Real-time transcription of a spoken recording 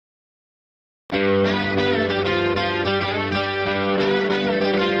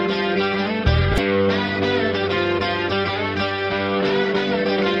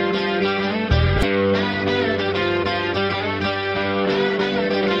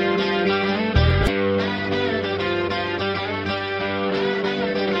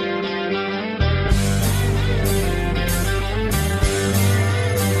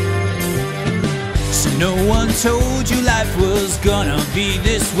one told you life was gonna be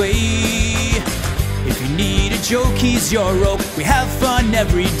this way. If you need a joke, he's your rope. We have fun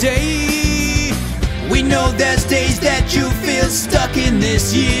every day. We know there's days that you feel stuck in this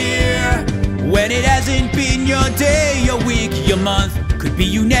year, when it hasn't been your day, your week, your month, could be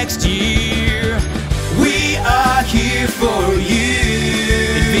you next year. We are here for you.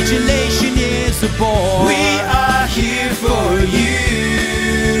 Invigilation is a bore. We are here for you.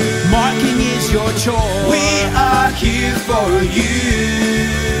 Marking is your chore. We are here for you.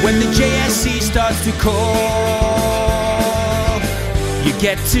 When the JSC starts to call, you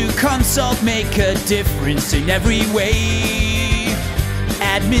get to consult, make a difference in every way.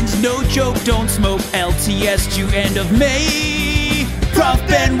 Admin's no joke, don't smoke, LTS due end of May. Prof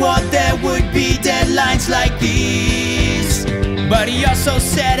Ben what there would be deadlines like these, but he also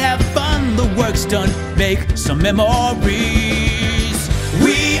said have fun, the work's done, make some memories.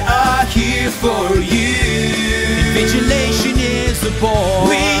 We are here for you. Invigilation is a bore.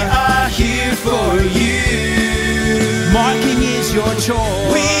 We are here for you. Marking is your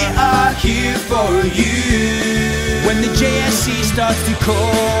chore. We are here for you. When the JSC starts to call,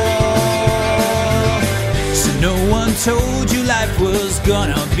 so no one told you life was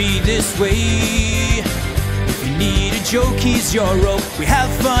gonna be this way. If you need a joke, he's your rope. We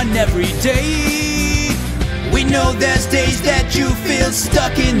have fun every day. We know there's days that you feel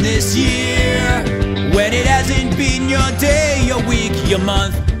stuck in this year, when it hasn't been your day, your week, your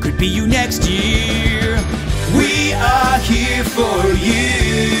month, could be you next year. We are here for you.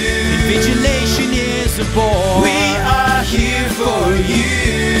 Invigilation is a bore. We are here for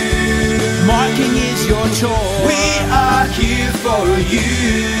you. Marking is your chore. We are here for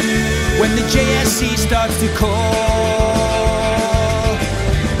you. When the JSC starts to call,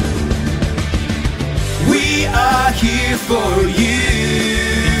 we are here for you.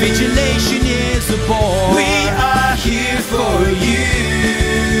 Invigilation is a bore. We are here for you.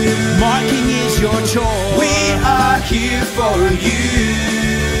 Marking is your chore. We are here for you.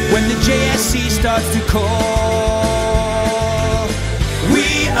 When the JSC starts to call, we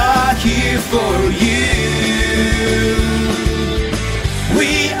are here for you.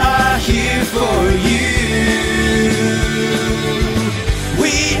 We are here for you.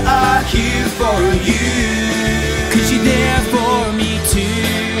 We are here for you.